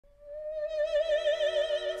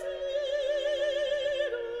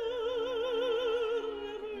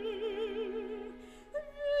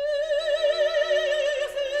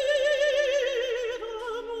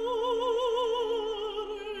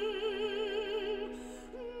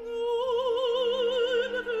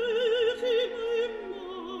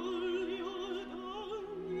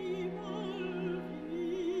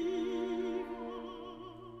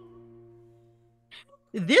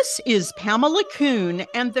This is Pamela Kuhn,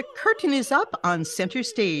 and the curtain is up on Center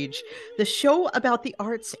Stage, the show about the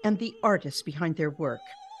arts and the artists behind their work.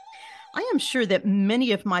 I am sure that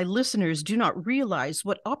many of my listeners do not realize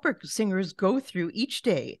what opera singers go through each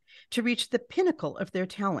day to reach the pinnacle of their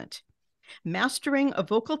talent. Mastering a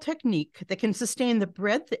vocal technique that can sustain the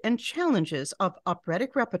breadth and challenges of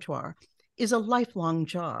operatic repertoire is a lifelong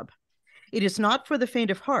job. It is not for the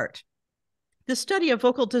faint of heart. The study of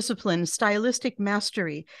vocal discipline, stylistic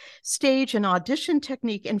mastery, stage and audition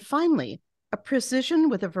technique, and finally, a precision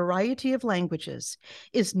with a variety of languages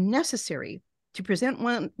is necessary to present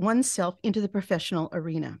oneself into the professional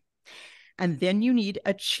arena. And then you need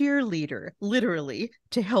a cheerleader, literally,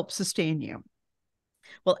 to help sustain you.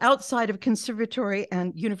 Well, outside of conservatory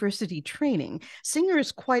and university training,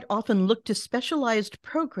 singers quite often look to specialized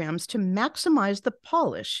programs to maximize the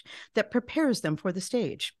polish that prepares them for the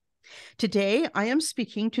stage. Today, I am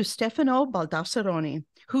speaking to Stefano Baldasseroni,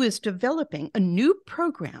 who is developing a new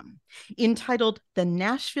program entitled the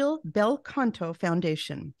Nashville Bel Canto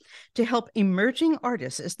Foundation to help emerging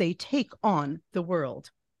artists as they take on the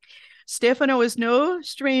world. Stefano is no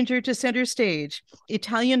stranger to Center Stage.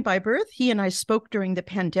 Italian by birth, he and I spoke during the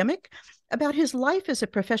pandemic about his life as a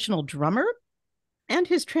professional drummer and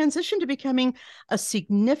his transition to becoming a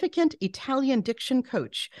significant Italian diction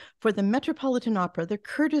coach for the Metropolitan Opera, the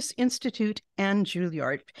Curtis Institute, and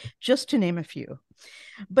Juilliard, just to name a few.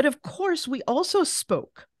 But of course, we also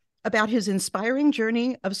spoke about his inspiring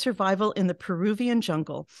journey of survival in the Peruvian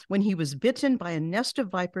jungle when he was bitten by a nest of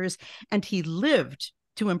vipers and he lived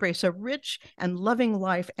to embrace a rich and loving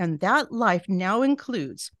life. And that life now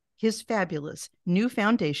includes his fabulous new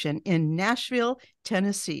foundation in Nashville,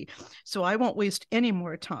 Tennessee. So I won't waste any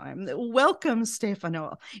more time. Welcome,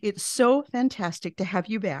 Stefano. It's so fantastic to have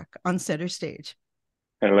you back on Center Stage.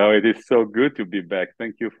 Hello, it is so good to be back.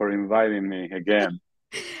 Thank you for inviting me again.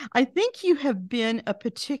 I think you have been a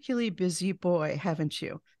particularly busy boy, haven't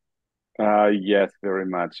you? Yes, very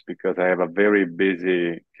much, because I have a very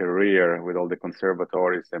busy career with all the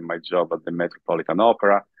conservatories and my job at the Metropolitan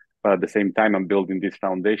Opera. But at the same time, I'm building this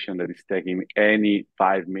foundation that is taking any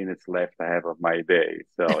 5 minutes left I have of my day.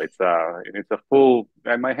 So it's a full,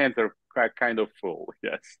 and my hands are kind of full.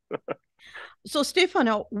 Yes. So,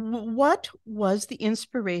 Stefano, what was the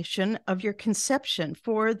inspiration of your conception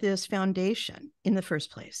for this foundation in the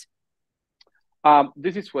first place?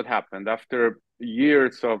 This is what happened after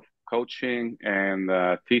years of coaching and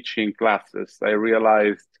teaching classes. I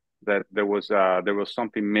realized that there was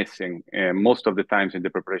something missing most of the times in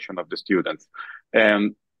the preparation of the students,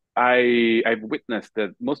 and I've witnessed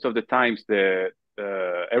that most of the times the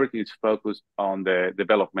everything is focused on the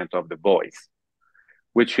development of the voice,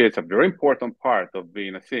 which is a very important part of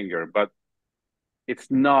being a singer, but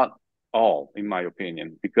it's not all, in my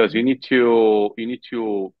opinion, because you need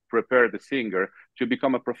to prepare the singer to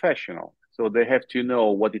become a professional. So they have to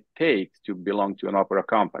know what it takes to belong to an opera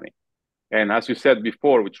company. And as you said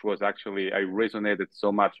before, which was actually I resonated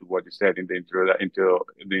so much with what you said in the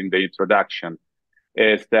introduction,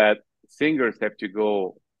 is that singers have to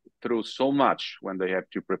go through so much when they have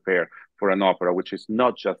to prepare for an opera, which is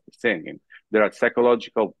not just the singing. There is a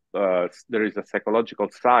psychological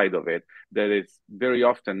side of it that is very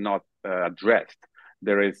often not addressed.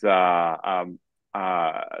 There is the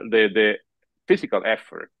physical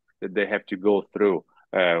effort that they have to go through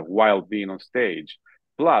while being on stage,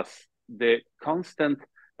 plus the constant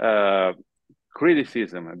uh,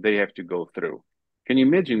 criticism they have to go through. Can you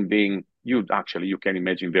imagine being you can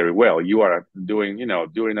imagine very well. You are doing,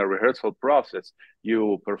 during a rehearsal process,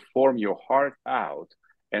 you perform your heart out,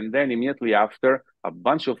 and then immediately after, a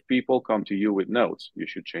bunch of people come to you with notes. You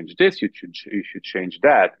should change this, you should change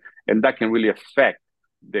that, and that can really affect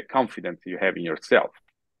the confidence you have in yourself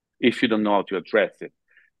if you don't know how to address it.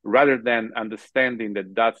 Rather than understanding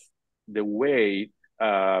that that's the way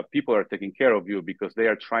people are taking care of you because they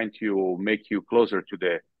are trying to make you closer to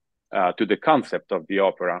the concept of the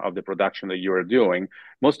opera, of the production that you are doing,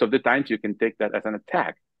 most of the times you can take that as an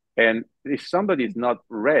attack. And if somebody is not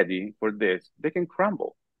ready for this, they can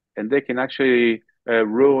crumble and they can actually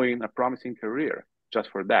ruin a promising career just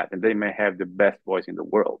for that. And they may have the best voice in the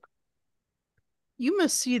world. You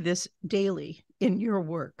must see this daily in your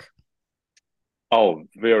work. Oh,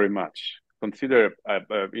 very much. Consider,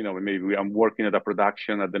 maybe I'm working at a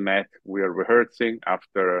production at the Met. We are rehearsing.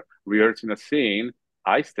 After rehearsing a scene,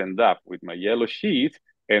 I stand up with my yellow sheet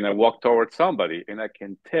and I walk towards somebody, and I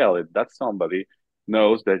can tell if that somebody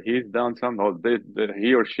knows that he's done something, or that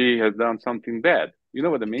he or she has done something bad. You know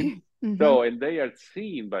what I mean? Mm-hmm. So, and they are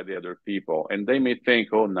seen by the other people, and they may think,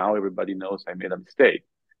 "Oh, now everybody knows I made a mistake,"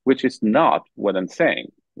 which is not what I'm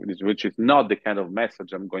saying. which is not the kind of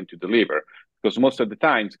message I'm going to deliver. Because most of the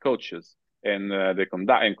times, coaches and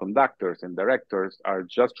conductors and directors are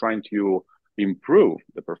just trying to improve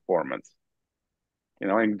the performance,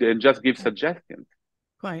 and just give suggestions.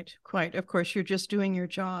 Quite. Of course, you're just doing your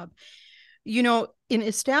job. In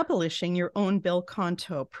establishing your own bel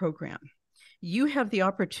canto program, you have the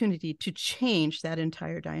opportunity to change that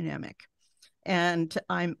entire dynamic. And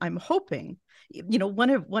I'm hoping,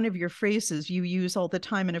 one of your phrases you use all the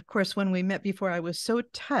time, and of course, when we met before, I was so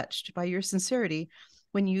touched by your sincerity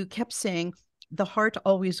when you kept saying, "The heart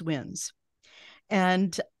always wins."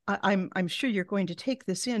 And I'm sure you're going to take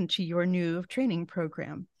this into your new training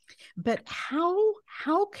program. But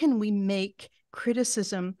how can we make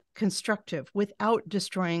criticism constructive without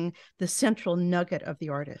destroying the central nugget of the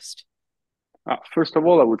artist? First of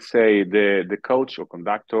all, I would say the coach or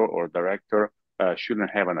conductor or director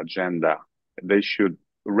shouldn't have an agenda. They should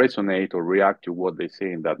resonate or react to what they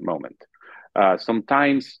say in that moment.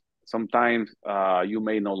 Sometimes you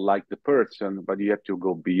may not like the person, but you have to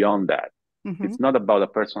go beyond that. Mm-hmm. It's not about a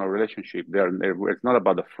personal relationship. It's not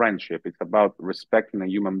about a friendship. It's about respecting a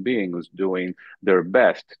human being who's doing their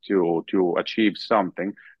best to achieve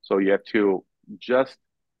something. So you have to just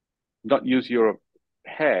not use your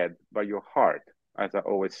head but your heart, as I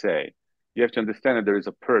always say. You have to understand that there is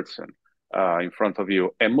a person in front of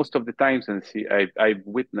you, and most of the times, and I've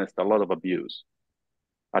witnessed a lot of abuse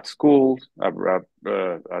at schools, at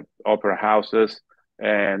opera houses,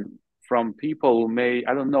 and from people who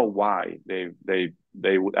I don't know why they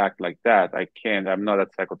would act like that. I'm not a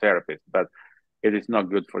psychotherapist, but it is not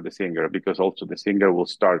good for the singer, because also the singer will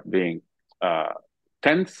start being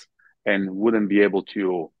tense and wouldn't be able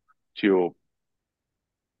to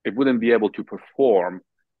perform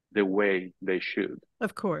the way they should.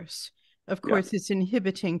 Of course, it's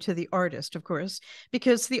inhibiting to the artist, of course,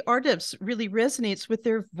 because the artist really resonates with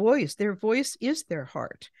their voice. Their voice is their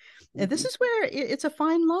heart. And this is where it's a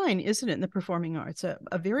fine line, isn't it, in the performing arts, a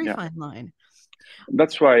very fine line.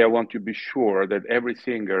 That's why I want to be sure that every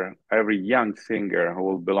singer, every young singer who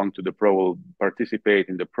will belong to the will participate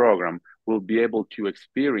in the program, will be able to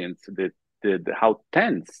experience how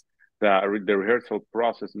tense the rehearsal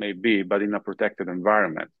process may be, but in a protected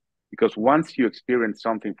environment. Because once you experience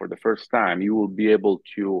something for the first time, you will be able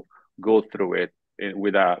to go through it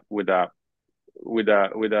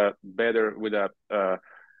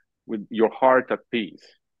with your heart at peace,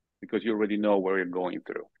 because you already know where you're going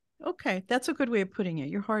through. Okay, that's a good way of putting it.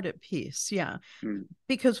 Your heart at peace, yeah.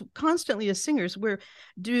 Because constantly as singers, we're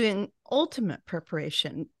doing ultimate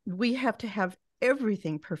preparation. We have to have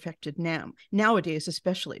everything perfected nowadays,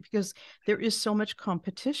 especially because there is so much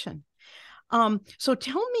competition. So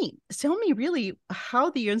tell me really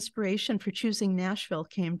how the inspiration for choosing Nashville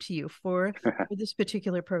came to you for this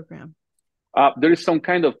particular program. There is some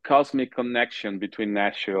kind of cosmic connection between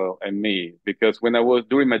Nashville and me, because when I was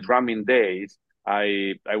during my drumming days,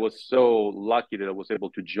 I was so lucky that I was able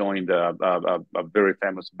to join a very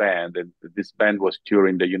famous band, and this band was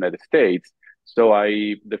touring the United States. So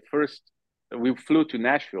we flew to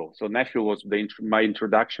Nashville. So Nashville was my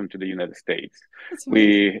introduction to the United States.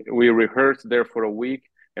 We rehearsed there for a week,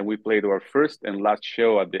 and we played our first and last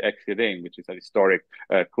show at the Exit Inn, which is a historic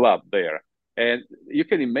club there. And you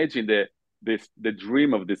can imagine the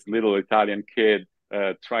dream of this little Italian kid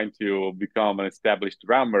trying to become an established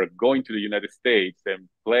drummer, going to the United States and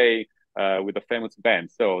play with a famous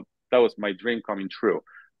band. So that was my dream coming true.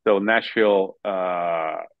 So Nashville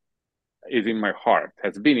is in my heart,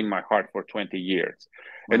 has been in my heart for 20 years.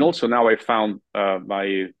 Wow. And also now I found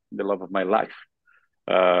the love of my life.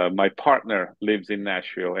 My partner lives in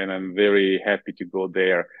Nashville, and I'm very happy to go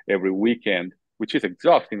there every weekend, which is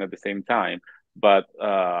exhausting at the same time. But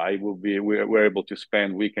we're able to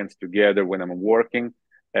spend weekends together when I'm working,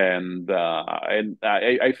 and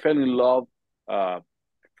I fell in love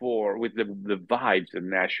with the vibes that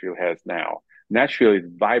Nashville has now. Nashville is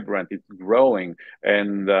vibrant, it's growing,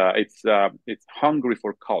 and it's hungry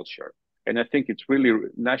for culture. And I think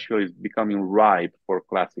Nashville is becoming ripe for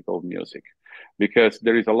classical music, because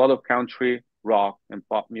there is a lot of country, rock, and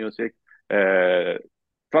pop music.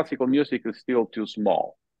 Classical music is still too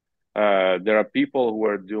small. There are people who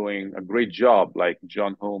are doing a great job, like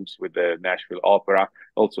John Holmes with the Nashville Opera,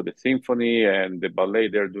 also the symphony and the ballet.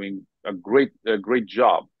 They're doing a great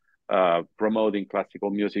job promoting classical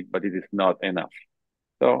music, but it is not enough.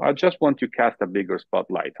 So I just want to cast a bigger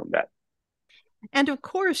spotlight on that. And of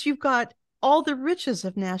course, you've got all the riches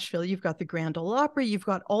of Nashville. You've got the Grand Ole Opry. You've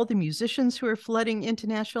got all the musicians who are flooding into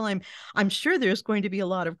Nashville. I'm sure there's going to be a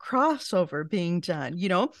lot of crossover being done,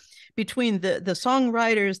 between the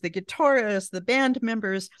songwriters, the guitarists, the band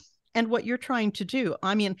members. and what you're trying to do.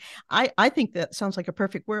 I mean, I think that sounds like a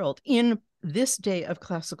perfect world in this day of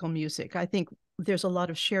classical music. I think there's a lot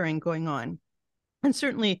of sharing going on. And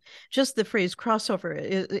certainly just the phrase crossover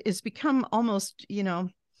is become almost,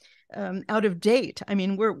 out of date. I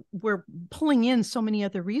mean, we're pulling in so many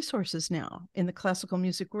other resources now in the classical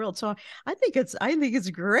music world. So I think it's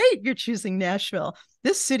great you're choosing Nashville.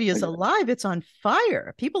 This city is alive. It's on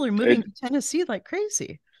fire. People are moving It, to Tennessee like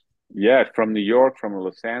crazy. yeah, from New York, from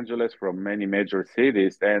Los Angeles, from many major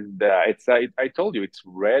cities, and I told you it's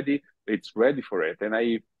ready. It's ready for it, and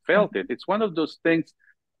I felt it. Mhm. It's one of those things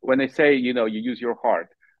when I say, you use your heart.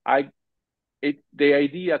 I the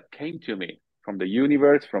idea came to me from the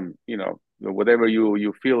universe, from whatever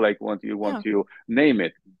you feel like you want Yeah, to name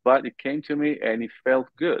it, but it came to me and it felt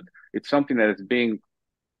good. It's something that has been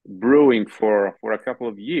brewing for a couple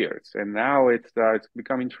of years, and now it's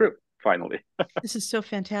becoming true finally. this is so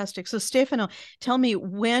fantastic. So, Stefano, tell me,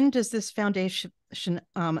 when does this foundation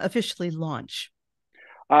officially launch?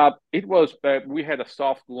 It was we had a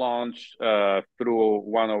soft launch through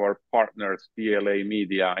one of our partners, PLA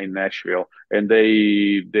Media in Nashville, and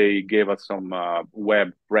they gave us some web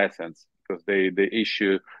presence because they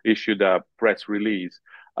issued a press release.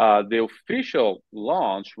 The official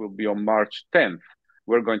launch will be on March 10th.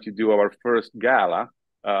 We're going to do our first gala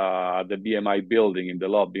at the BMI building, in the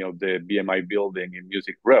lobby of the BMI building in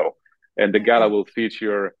Music Row, and the gala Okay. will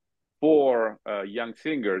feature four young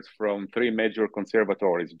singers from three major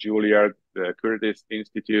conservatories: Juilliard, the Curtis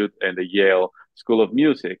Institute, and the Yale School of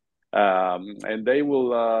Music. And they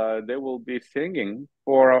will be singing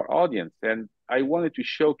for our audience. And I wanted to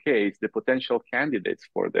showcase the potential candidates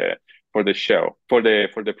for the show, for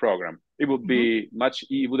the program. Mhm.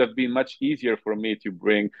 It would have been much easier for me to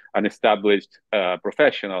bring an established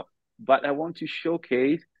professional, but I want to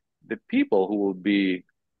showcase the people who will be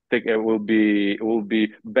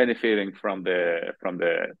benefiting from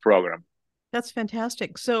the program. That's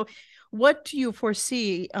fantastic. So, what do you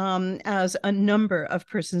foresee as a number of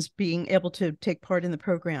persons being able to take part in the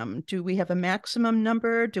program? Do we have a maximum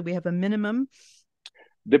number? Do we have a minimum?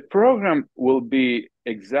 The program will be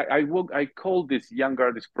exact. I call this young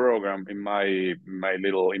artist program in my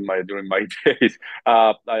little in my during my days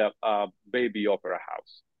a baby opera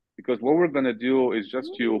house, because what we're gonna do is just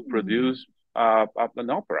to Mm, produce an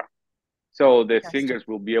opera. So the fantastic. singers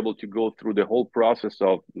will be able to go through the whole process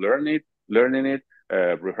of learning it,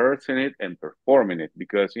 rehearsing it, and performing it.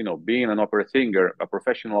 Because being an opera singer, a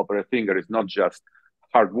professional opera singer, is not just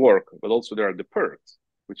hard work, but also there are the perks,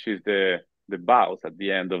 which is the bows at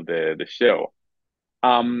the end of the show.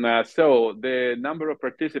 So the number of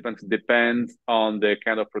participants depends on the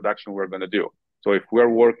kind of production we're going to do. So if we're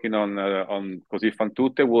working on Così fan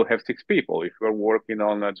tutte, we'll have 6 people. If we're working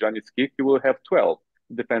on Gianni Schicchi, we'll have 12.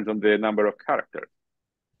 It depends on the number of characters.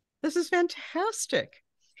 This is fantastic.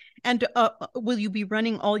 And will you be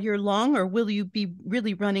running all year long, or will you be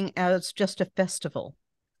really running as just a festival?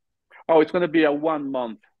 Oh, it's going to be a 1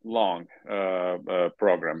 month long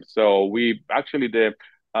program. So we actually the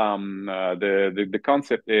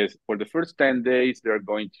concept is for the first 10 days they're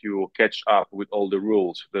going to catch up with all the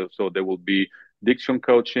rules. So there will be diction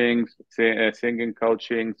coachings, singing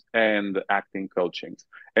coachings, and acting coachings.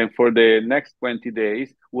 And for the next 20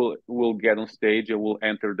 days, we'll get on stage and we'll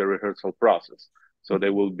enter the rehearsal process. So they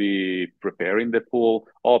will be preparing the full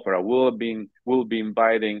opera. We'll be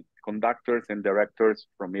inviting conductors and directors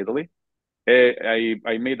from Italy.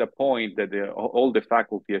 I made a point that all the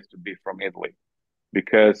faculty has to be from Italy,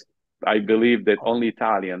 because I believe that only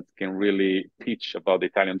Italians can really teach about the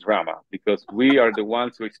Italian drama, because we are the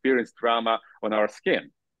ones who experience drama on our skin.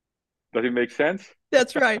 Does it make sense?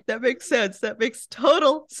 That's right. That makes sense. That makes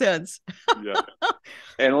total sense. Yeah.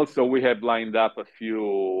 And also we have lined up a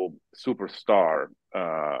few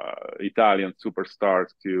Italian superstars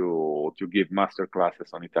to give master classes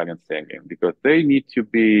on Italian singing, because they need to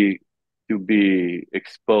be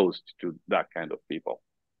exposed to that kind of people.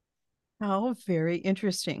 Oh, very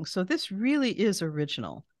interesting. So this really is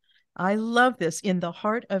original. I love this, in the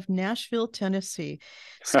heart of Nashville, Tennessee.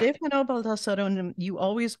 Stefano Baldasseroni, you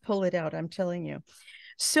always pull it out, I'm telling you.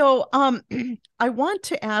 So I want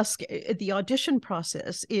to ask, the audition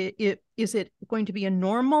process. Is it going to be a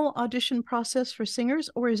normal audition process for singers,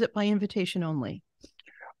 or is it by invitation only?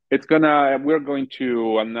 We're going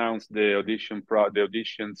to announce the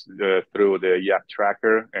auditions through the Yacht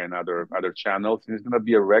Tracker and other channels. And it's gonna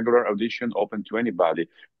be a regular audition open to anybody,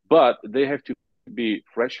 but they have to be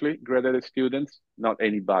freshly graduated students. Not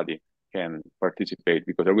anybody can participate,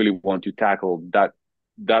 because I really want to tackle that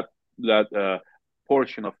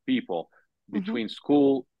portion of people Mhm. between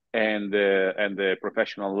school and the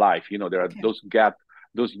professional life. There are Okay. those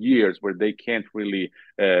those years where they can't really,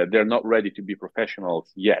 they're not ready to be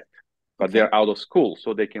professionals yet, but Okay. they're out of school,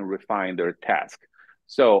 so they can refine their task.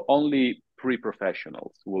 So only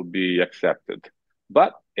pre-professionals will be accepted,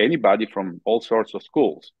 but anybody from all sorts of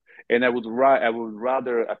schools. And I would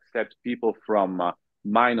rather accept people from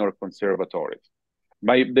minor conservatories.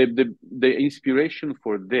 The inspiration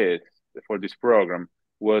for this program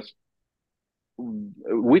was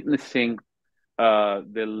witnessing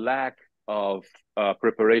the lack of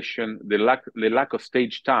preparation, the lack of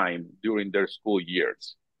stage time during their school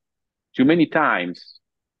years. Too many times,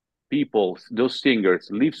 those singers,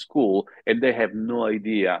 leave school and they have no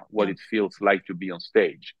idea what Yeah. it feels like to be on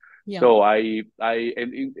stage. Yeah. So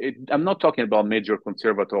I'm not talking about major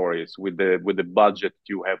conservatories with the budget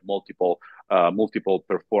to have multiple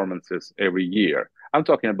performances every year. I'm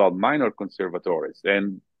talking about minor conservatories,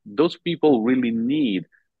 and those people really need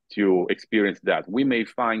to experience that. We may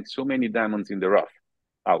find so many diamonds in the rough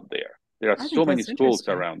out there. There are I think so many that's schools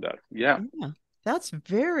interesting. around us. Yeah. Yeah. That's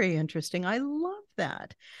very interesting. I love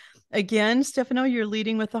that. Again, Stefano, you're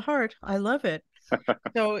leading with the heart. I love it.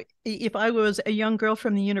 So if I was a young girl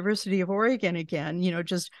from the University of Oregon again,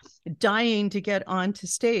 just dying to get onto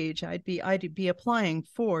stage, I'd be applying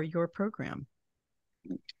for your program.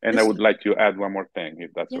 And I This would like to add one more thing,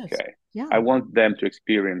 if that's Yes. okay. I Yeah. want them to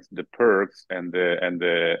experience the perks and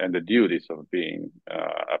the duties of being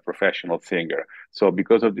a professional singer. So,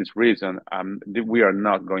 because of this reason, we are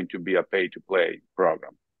not going to be a pay-to-play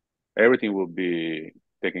program. Everything will be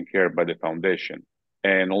taken care of by the foundation,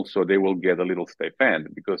 and also they will get a little stipend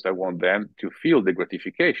because I want them to feel the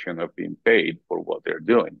gratification of being paid for what they're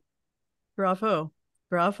doing. Bravo.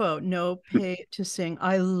 Bravo. No pay to sing.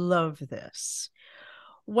 I love this.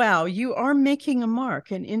 Wow, you are making a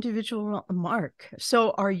mark, an individual mark.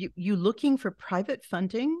 So are you looking for private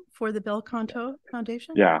funding for the Bel Canto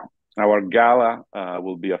Foundation? Yeah, our gala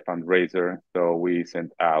will be a fundraiser, so we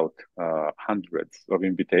sent out hundreds of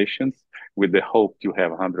invitations with the hope to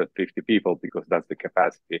have 150 people because that's the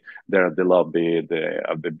capacity there at the lobby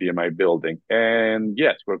of the BMI building. And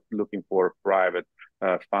yes, we're looking for private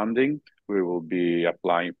funding. We will be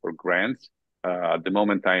applying for grants. At the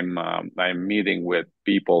moment, I'm meeting with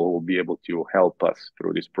people who will be able to help us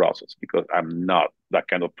through this process because I'm not that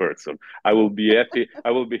kind of person. I will be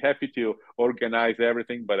happy to organize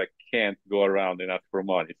everything, but I can't go around and ask for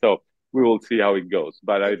money. So we will see how it goes.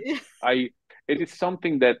 But it is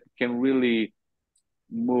something that can really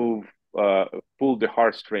move, pull the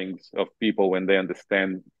heartstrings of people when they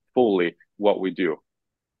understand fully what we do.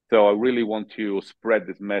 So I really want to spread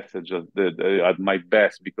this message at my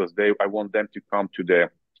best because I want them to come to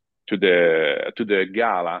the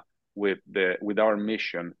gala with our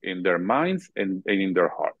mission in their minds and in their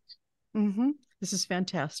hearts. Mm-hmm. This is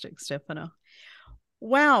fantastic, Stefano.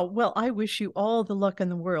 Wow. Well, I wish you all the luck in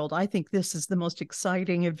the world. I think this is the most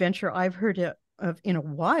exciting adventure I've heard of in a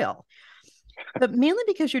while, but mainly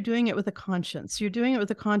because you're doing it with a conscience. You're doing it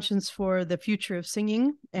with a conscience for the future of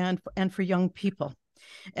singing and for young people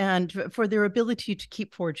and for their ability to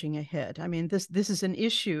keep forging ahead. I mean, this is an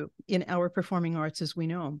issue in our performing arts, as we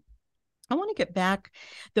know. I want to get back,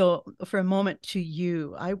 though, for a moment to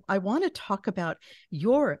you. I want to talk about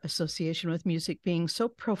your association with music being so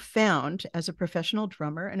profound as a professional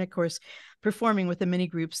drummer, and of course, performing with the many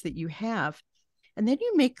groups that you have. And then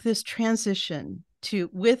you make this transition to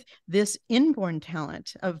with this inborn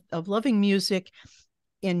talent of loving music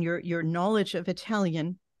and your knowledge of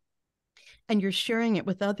Italian and you're sharing it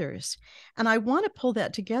with others. And I want to pull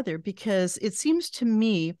that together because it seems to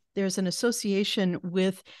me there's an association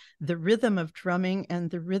with the rhythm of drumming and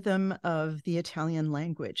the rhythm of the Italian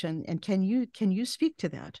language. And can you speak to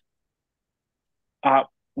that? Uh,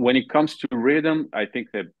 when it comes to rhythm, I think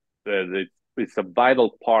that it's a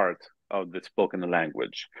vital part of the spoken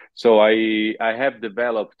language. So I have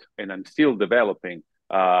developed and I'm still developing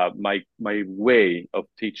my way of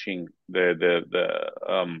teaching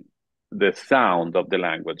the sound of the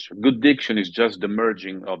language. Good diction is just the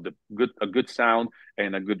merging of a good sound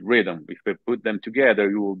and a good rhythm. If we put them together,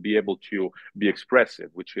 you will be able to be expressive,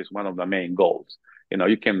 which is one of the main goals.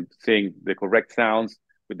 You can sing the correct sounds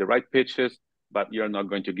with the right pitches, but you're not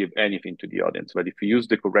going to give anything to the audience. But if you use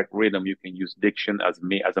the correct rhythm, you can use diction as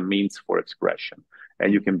a means for expression,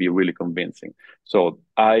 and you can be really convincing. So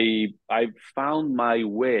I found my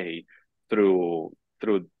way through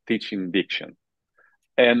teaching diction,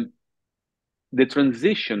 and the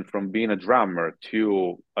transition from being a drummer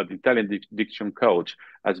to an Italian diction coach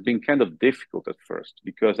has been kind of difficult at first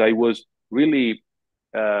because I was really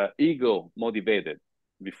ego motivated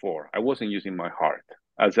before. I wasn't using my heart,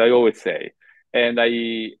 as I always say, and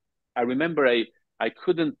I remember I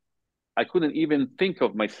couldn't I couldn't even think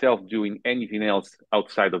of myself doing anything else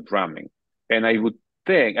outside of drumming. And I would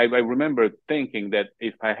think, I remember thinking that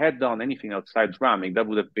if I had done anything outside drumming, that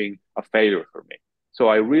would have been a failure for me. So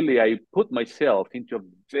I put myself into a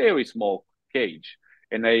very small cage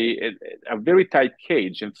and a very tight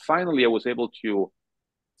cage. And finally, I was able to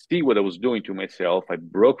see what I was doing to myself. I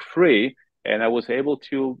broke free and I was able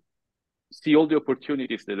to see all the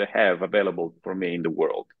opportunities that I have available for me in the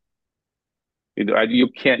world. You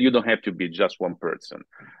don't have to be just one person.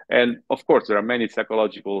 And of course, there are many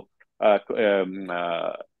psychological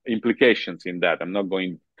implications in that. I'm not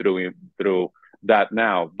going through that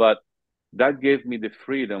now, but that gave me the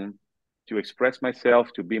freedom to express myself,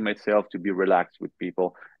 to be myself, to be relaxed with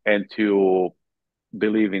people, and to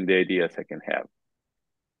believe in the ideas I can have.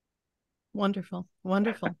 Wonderful,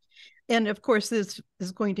 wonderful. And of course, this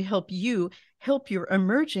is going to help you help your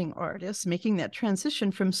emerging artists making that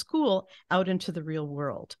transition from school out into the real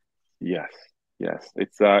world. Yes, yes.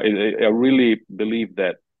 I really believe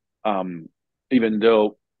that even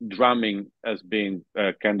though drumming has been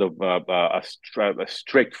kind of a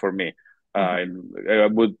strict for me, I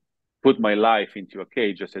would put my life into a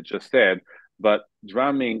cage, as I just said. But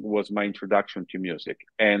drumming was my introduction to music,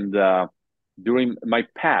 and during my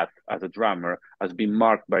path as a drummer has been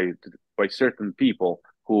marked by certain people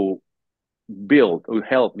who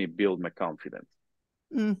helped me build my confidence.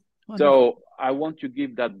 Wonderful. So I want to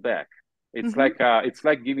give that back. It's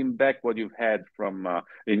like giving back what you've had from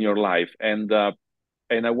in your life, and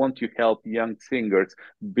I want to help young singers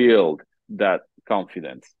build that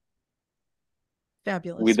confidence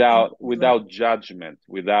Fabulous. without judgment,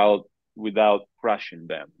 without crushing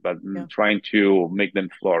them, but Yeah. trying to make them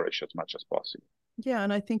flourish as much as possible. Yeah,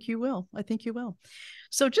 and I think you will. I think you will.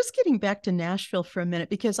 So, just getting back to Nashville for a minute,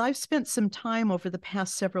 because I've spent some time over the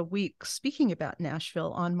past several weeks speaking about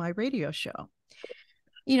Nashville on my radio show.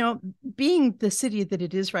 You know, being the city that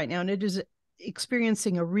it is right now, and it is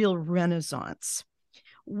experiencing a real renaissance.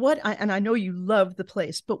 And I know you love the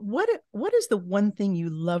place, but what is the one thing you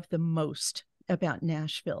love the most about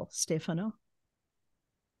Nashville, Stefano?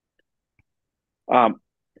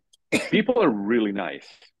 People are really nice.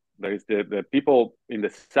 There's the people in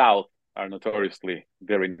the South are notoriously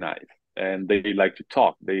very nice, and they like to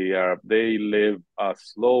talk. They live at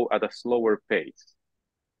a slower pace.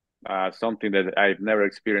 Something that I've never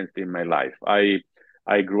experienced in my life.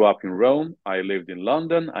 I grew up in Rome. I lived in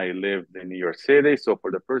London. I lived in New York City. So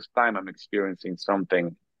for the first time, I'm experiencing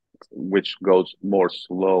something which goes more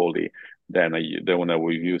slowly than when I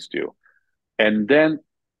was used to. And then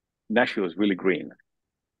Nashville is really green.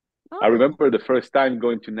 I Oh, remember the first time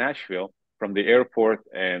going to Nashville from the airport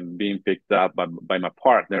and being picked up by my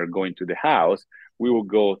partner going to the house. We would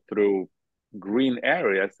go through green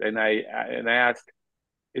areas, and I asked,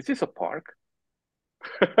 "Is this a park?"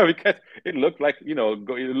 Because it looked like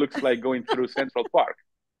it looks like going through Central Park.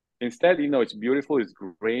 Instead, it's beautiful. It's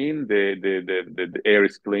green. The air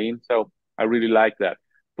is clean. So I really like that.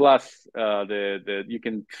 Plus, the you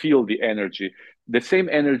can feel the energy, the same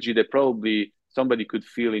energy that probably somebody could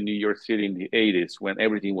feel in New York City in the '80s when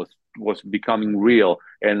everything was becoming real,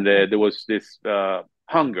 and there was this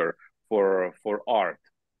hunger for art,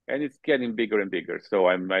 and it's getting bigger and bigger. So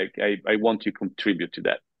I want to contribute to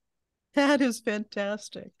that. that is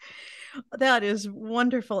fantastic. That is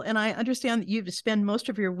wonderful. And I understand that you spend most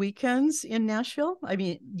of your weekends in Nashville. I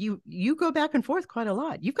mean, you go back and forth quite a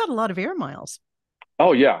lot. You've got a lot of air miles.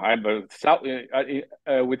 Oh yeah, I'm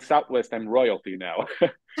a with Southwest. I'm royalty now.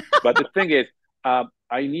 But the thing is,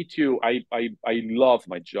 I need to. I love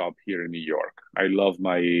my job here in New York. I love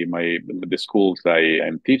my the schools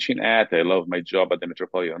I'm teaching at. I love my job at the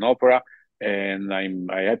Metropolitan Opera, and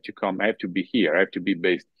I have to come. I have to be here. I have to be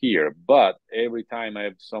based here. But every time I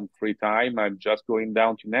have some free time, I'm just going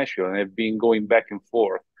down to Nashville, and I've been going back and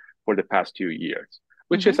forth for the past 2 years.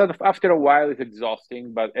 Which is after a while is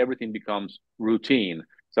exhausting, but everything becomes routine.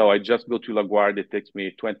 So I just go to LaGuardia. It takes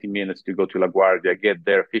me 20 minutes to go to LaGuardia. I get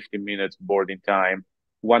there 15 minutes boarding time.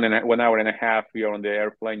 1 hour and a half, you're on the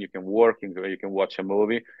airplane. You can work, you can watch a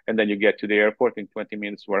movie, and then you get to the airport in 20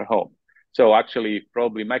 minutes. We're home. So actually,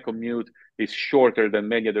 probably my commute is shorter than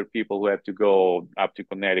many other people who have to go up to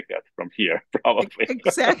Connecticut from here, probably.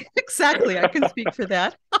 Exactly. I can speak for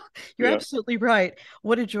that. You're Yeah. absolutely right.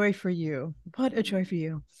 What a joy for you. What a joy for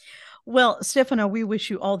you. Well, Stefano, we wish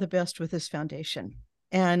you all the best with this foundation.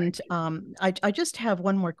 And I just have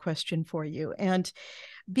one more question for you. And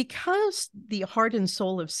because the heart and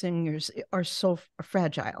soul of singers are so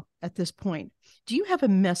fragile at this point, do you have a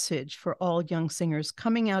message for all young singers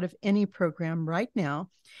coming out of any program right now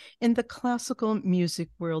in the classical music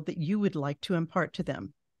world that you would like to impart to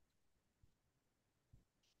them?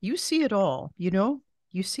 You see it all, you know?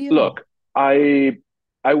 You see it all. Look, I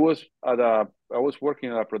I was at a I was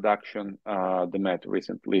working at a production, the Met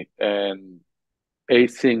recently, and a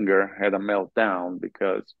singer had a meltdown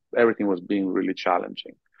because everything was being really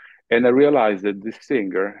challenging. And I realized that this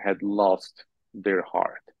singer had lost their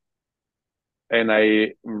heart. And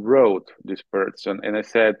I wrote this person and I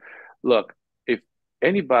said, look, if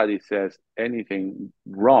anybody says anything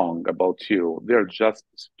wrong about you, they're just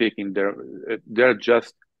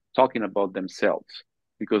talking about themselves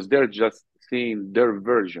because they're just seeing their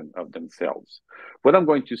version of themselves. What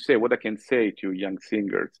I can say to young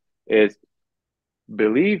singers is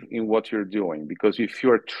believe in what you're doing, because if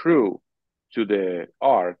you're true to the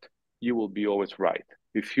art, you will be always right.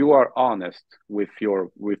 If you are honest with your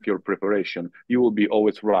preparation, you will be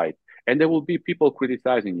always right. And there will be people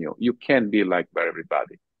criticizing you. You can't be liked by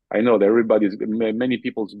everybody. I know that many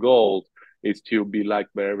people's goal is to be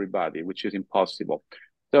liked by everybody, which is impossible.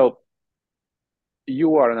 So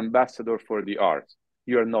you are an ambassador for the arts.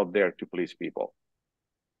 You are not there to please people.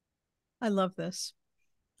 I love this.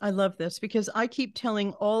 I love this because I keep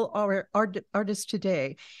telling all our artists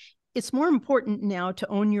today, it's more important now to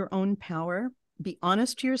own your own power, be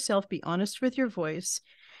honest to yourself, be honest with your voice,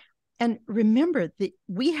 and remember that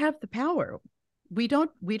we have the power. We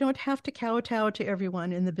don't have to kowtow to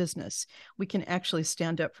everyone in the business. We can actually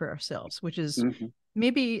stand up for ourselves, which is Mm-hmm.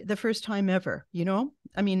 maybe the first time ever, you know?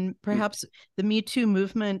 I mean, perhaps the Me Too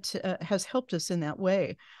movement has helped us in that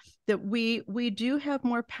way, that we do have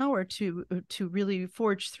more power to really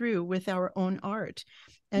forge through with our own art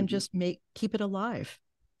and Mm-hmm. just keep it alive.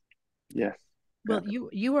 Yes. Well,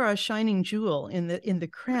 you are a shining jewel in the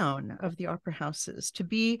crown of the opera houses, to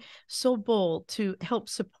be so bold to help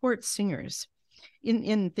support singers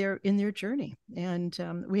in their journey, and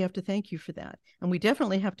we have to thank you for that. And we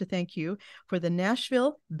definitely have to thank you for the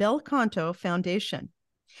Nashville Bel Canto Foundation.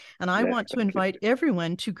 And I Yes. want to Thank you. invite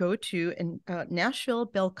everyone to go to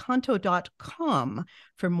nashvillebelcanto.com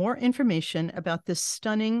for more information about this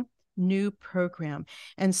stunning new program.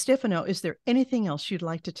 And Stefano, is there anything else you'd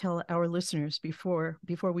like to tell our listeners before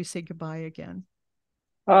we say goodbye again?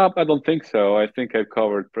 I don't think so. I think I've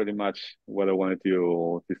covered pretty much what I wanted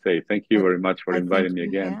to say. Thank you I, very much for I think inviting me you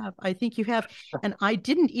again. have. I think you have. And I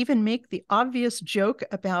didn't even make the obvious joke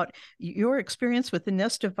about your experience with the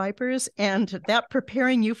Nest of Vipers and that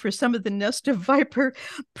preparing you for some of the Nest of Viper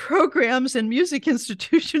programs and music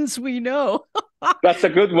institutions we know. That's a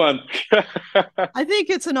good one. I think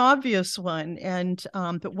it's an obvious one, and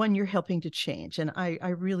but one you're helping to change, and I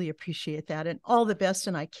really appreciate that. And all the best.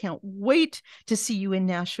 And I can't wait to see you in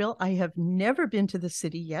Nashville. I have never been to the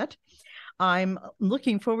city yet. I'm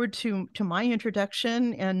looking forward to my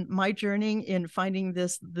introduction and my journey in finding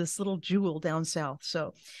this little jewel down south.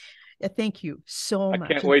 So thank you so I much.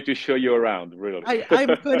 can't And wait to show you around, really. I'm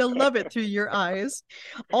going to love it through your eyes.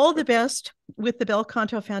 All the best with the Bel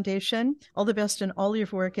Canto Foundation. All the best in all your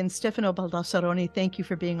work. And Stefano Baldasseroni, thank you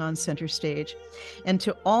for being on Center Stage. And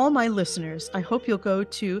to all my listeners, I hope you'll go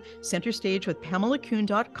to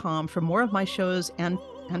centerstagewithpamelakuhn.com for more of my shows and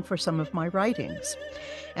for some of my writings.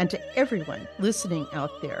 And to everyone listening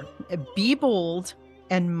out there, be bold,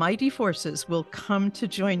 and mighty forces will come to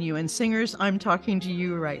join you. And singers, I'm talking to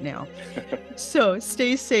you right now. So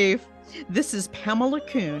stay safe. This is Pamela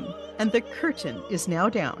Kuhn, and the curtain is now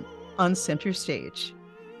down on Center Stage.